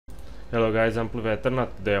Hello guys, I'm Pluvia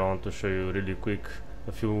Aeterna. Today I want to show you really quick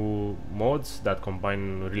a few modes that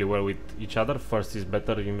combine really well with each other. First is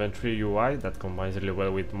better inventory UI that combines really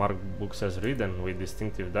well with marked books as read and with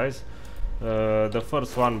distinctive dice. The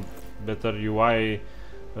first one, better UI,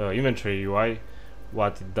 inventory UI,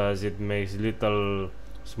 what it does, it makes little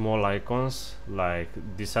small icons like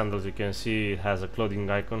these sandals. You can see it has a clothing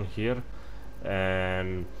icon here,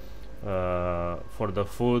 and for the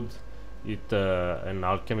food and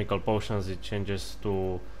alchemical potions, it changes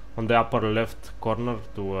to on the upper left corner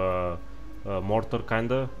to a mortar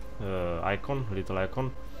kinda icon, little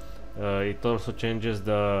icon. It also changes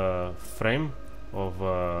the frame of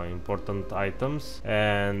important items,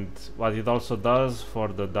 and what it also does for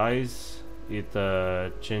the dice, it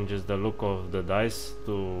changes the look of the dice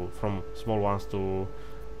from small ones to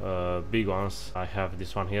big ones. I have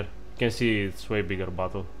this one here. You can see it's way bigger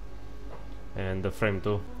bottle, and the frame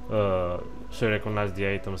too, so you recognize the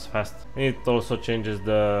items fast. And it also changes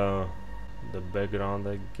the background,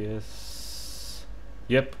 I guess.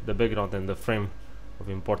 Yep, the background and the frame of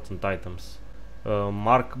important items.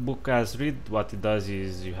 Mark book as read, what it does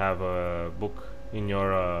is you have a book in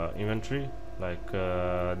your inventory like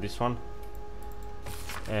this one,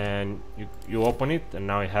 and you open it, and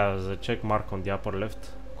now it has a check mark on the upper left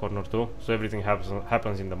corner too, so everything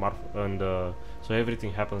happens in the so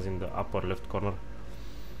everything happens in the upper left corner.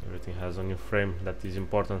 Everything has a new frame, that is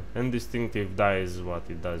important. And distinctive dice, what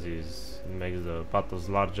it does is it makes the bottles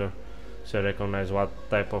larger, so you recognize what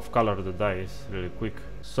type of color the die is really quick.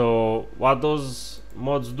 So what those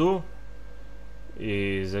mods do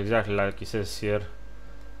is exactly like it says here.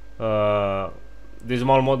 This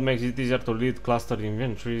small mod makes it easier to lead clustered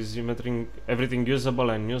inventories. Everything usable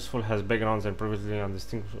and useful has backgrounds and previously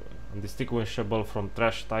undistinguishable from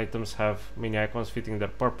trashed items have mini icons fitting their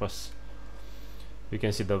purpose. You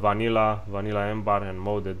can see the vanilla amber, and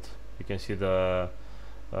modded. You can see the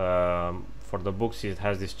for the books it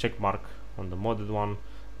has this check mark on the modded one.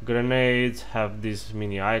 Grenades have this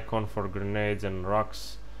mini icon for grenades and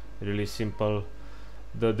rocks, really simple.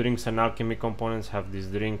 The drinks and alchemy components have this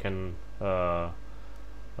drink and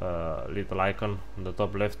little icon on the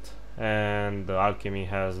top left, and the alchemy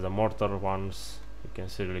has the mortar ones, you can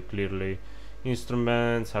see really clearly.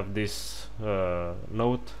 Instruments have this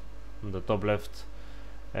note on the top left,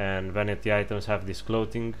 and vanity items have this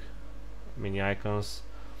clothing mini icons.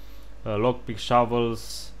 Lockpick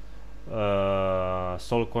shovels,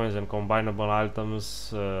 soul coins and combinable items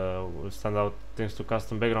will stand out thanks to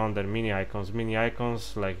custom background and mini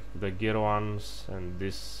icons like the gear ones and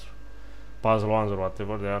these puzzle ones or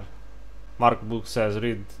whatever they are. Mark books as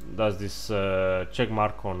read does this check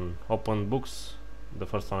mark on open books, the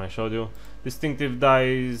first one I showed you. Distinctive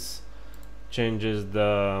dice changes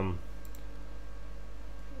the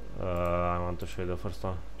I want to show you the first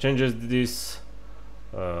one. Changes these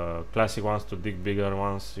classic ones to bigger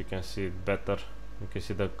ones. You can see it better. You can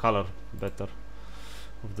see the color better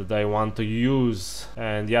of the die you want to use.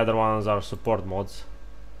 And the other ones are support mods,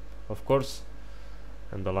 of course,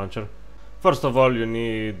 and the launcher. First of all, you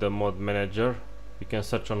need the mod manager. You can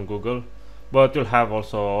search on Google, but you'll have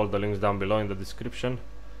also all the links down below in the description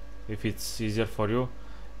if it's easier for you.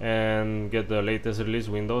 And get the latest release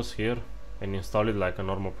Windows here and install it like a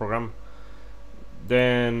normal program.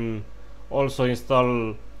 Then also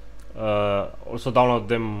install also download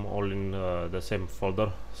them all in the same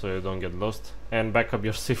folder so you don't get lost, and backup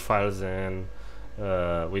your zip files and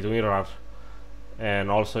with WinRAR, and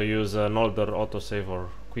also use an older autosave or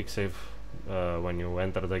quick save when you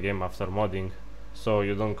enter the game after modding, so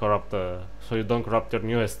you don't corrupt your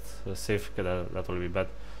newest save, that will be bad.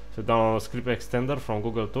 So download script extender from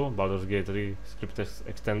Google too, Baldur's Gate 3 script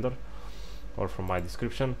extender, or from my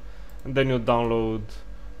description. And then you download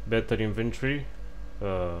better inventory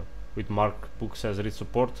with mark books as read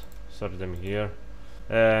support, search them here,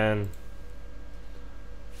 and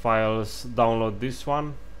files, download this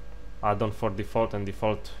one, add-on for default and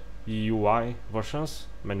default UI versions,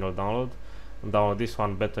 manual download, and download this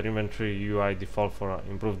one, better inventory UI default for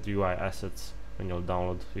improved UI assets, manual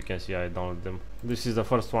download. You can see I download them. This is the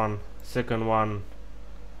first one. Second one,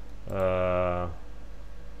 I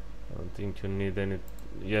don't think you need any.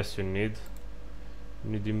 Yes, you need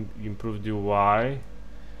improved UI.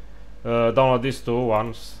 Download these two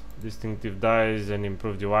ones, distinctive dice and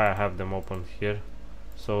improved UI. I have them open here.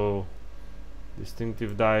 So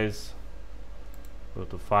distinctive dice, go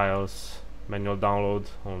to files, manual download,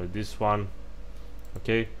 only this one.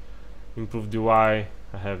 Okay, improved UI,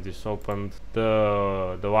 I have this opened.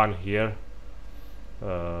 The one here,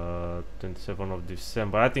 27th of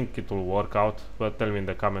December. I think it will work out, but tell me in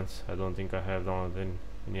the comments. I don't think I have downloaded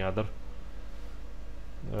any other.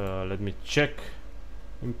 let me check.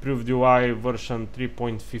 Improved UI version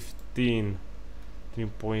 3.15.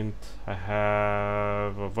 I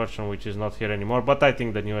have a version which is not here anymore, but I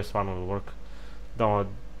think the newest one will work. Download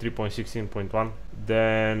 3.16.1.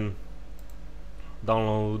 Then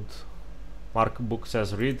download Markbooks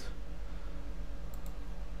as read.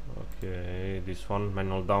 Okay, this one,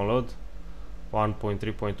 manual download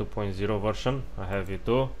 1.3.2.0 version. I have it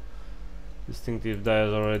too. Distinctive die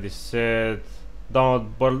is already set.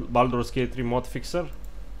 Download Baldur's Gate 3 mod fixer.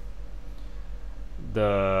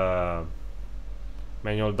 The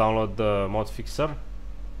manual download the mod fixer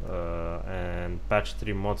and patch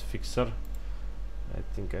 3 mod fixer. I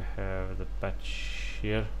think I have the patch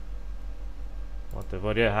here.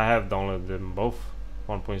 Whatever, yeah, I have downloaded them both,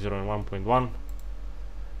 1.0 and 1.1.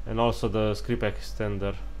 And also the script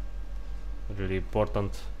extender, really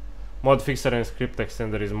important. Mod fixer and script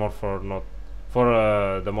extender is more for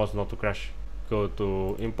the mods not to crash. Go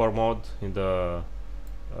to import mode in the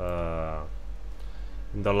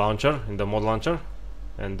launcher, in the mod launcher,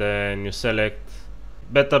 and then you select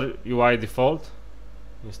Better UI default.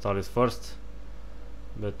 Install it first.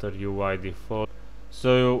 Better UI default.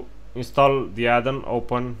 So you install the add-on,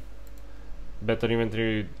 open Better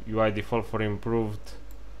Inventory UI default for improved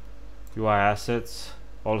UI assets.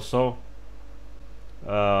 Also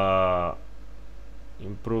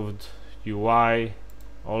improved UI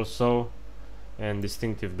also, and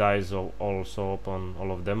distinctive dies also open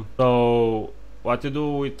all of them. So what you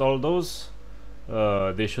do with all those,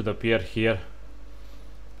 they should appear here,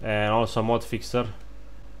 and also mod fixer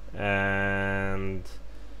and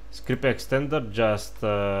script extender. Just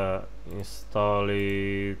install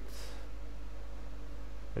it,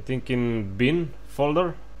 I think, in bin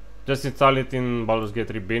folder. Just install it in Baldur's Gate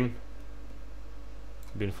 3 bin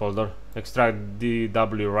folder. Extract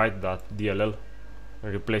dwrite.dll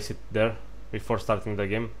and replace it there before starting the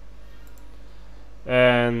game.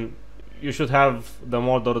 And you should have the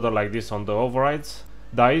mod order like this on the overrides.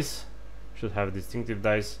 Dice should have distinctive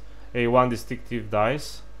dice. A1 distinctive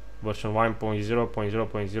dice version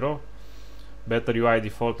 1.0.0.0. Better UI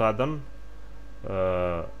default add-on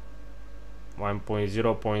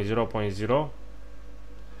 1.0.0.0.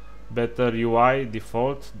 Better UI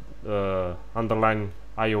default underline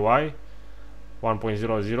IUI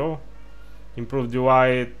 1.00. Improved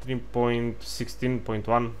UI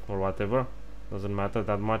 3.16.1 or whatever, doesn't matter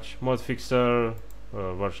that much. Mod fixer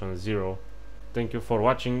version 0. Thank you for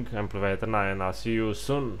watching. I'm Pluvia Aeterna, and I'll see you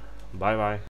soon. Bye bye.